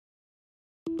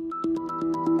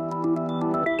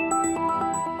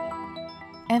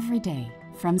Every day,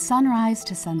 from sunrise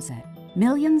to sunset,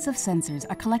 millions of sensors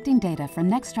are collecting data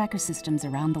from NEXTracker systems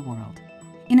around the world.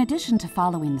 In addition to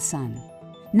following the sun,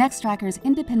 NEXTracker's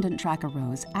independent tracker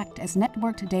rows act as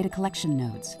networked data collection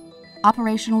nodes.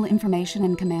 Operational information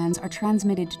and commands are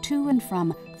transmitted to and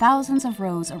from thousands of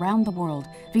rows around the world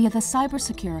via the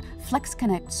cyber-secure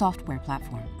FlexConnect software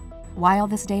platform. Why all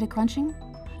this data crunching?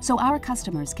 So our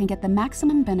customers can get the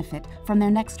maximum benefit from their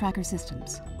NEXTracker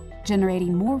systems,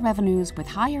 generating more revenues with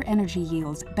higher energy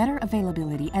yields, better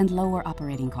availability, and lower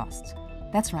operating costs.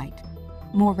 That's right,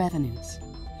 more revenues.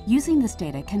 Using this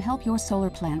data can help your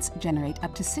solar plants generate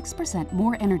up to 6%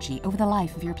 more energy over the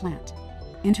life of your plant.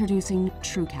 Introducing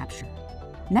TrueCapture,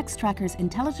 NEXTracker's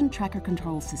intelligent tracker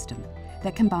control system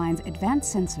that combines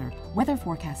advanced sensor, weather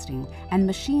forecasting, and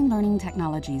machine learning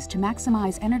technologies to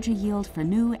maximize energy yield for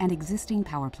new and existing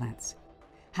power plants.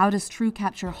 How does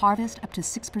TrueCapture harvest up to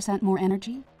 6% more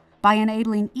energy? By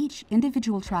enabling each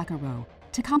individual tracker row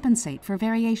to compensate for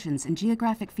variations in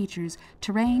geographic features,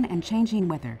 terrain, and changing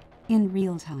weather in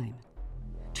real time.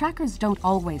 Trackers don't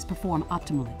always perform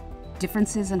optimally.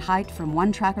 Differences in height from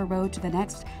one tracker row to the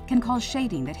next can cause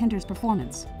shading that hinders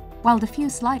performance, while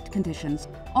diffuse light conditions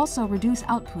also reduce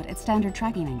output at standard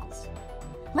tracking angles.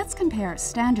 Let's compare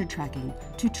standard tracking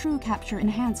to TrueCapture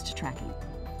enhanced tracking.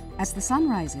 As the sun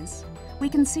rises, we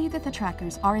can see that the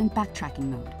trackers are in backtracking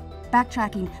mode.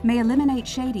 Backtracking may eliminate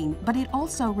shading, but it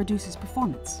also reduces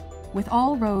performance. With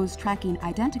all rows tracking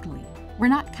identically, we're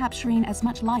not capturing as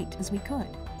much light as we could.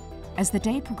 As the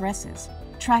day progresses,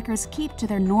 trackers keep to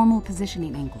their normal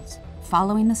positioning angles,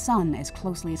 following the sun as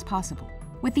closely as possible.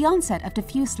 With the onset of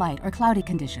diffuse light or cloudy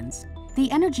conditions,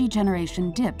 the energy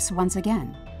generation dips once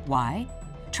again. Why?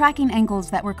 Tracking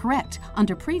angles that were correct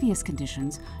under previous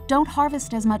conditions don't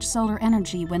harvest as much solar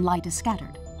energy when light is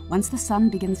scattered. Once the sun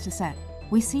begins to set,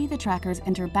 we see the trackers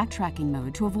enter backtracking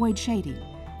mode to avoid shading,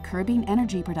 curbing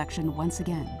energy production once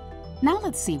again. Now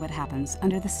let's see what happens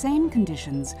under the same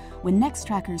conditions when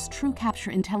NEXTracker's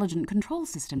TrueCapture intelligent control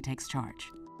system takes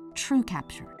charge.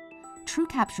 TrueCapture.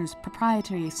 TrueCapture's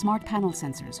proprietary smart panel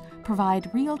sensors provide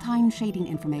real-time shading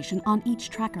information on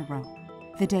each tracker row.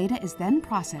 The data is then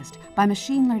processed by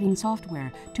machine learning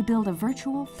software to build a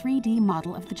virtual 3D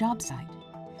model of the job site.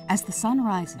 As the sun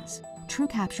rises,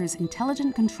 TrueCapture's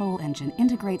intelligent control engine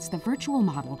integrates the virtual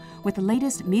model with the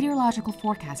latest meteorological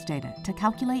forecast data to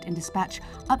calculate and dispatch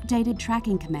updated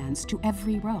tracking commands to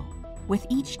every row. With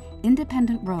each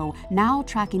independent row now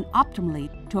tracking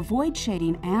optimally to avoid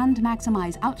shading and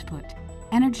maximize output,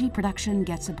 energy production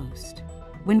gets a boost.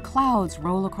 When clouds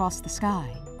roll across the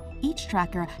sky, each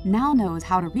tracker now knows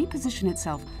how to reposition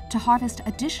itself to harvest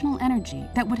additional energy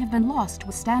that would have been lost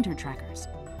with standard trackers.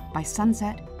 By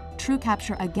sunset,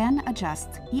 TrueCapture again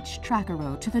adjusts each tracker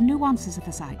row to the nuances of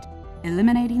the site,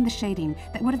 eliminating the shading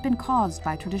that would have been caused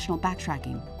by traditional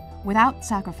backtracking without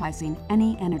sacrificing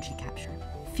any energy capture.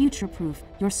 Future-proof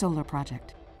your solar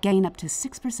project. Gain up to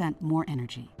 6% more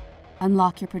energy.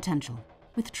 Unlock your potential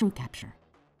with TrueCapture.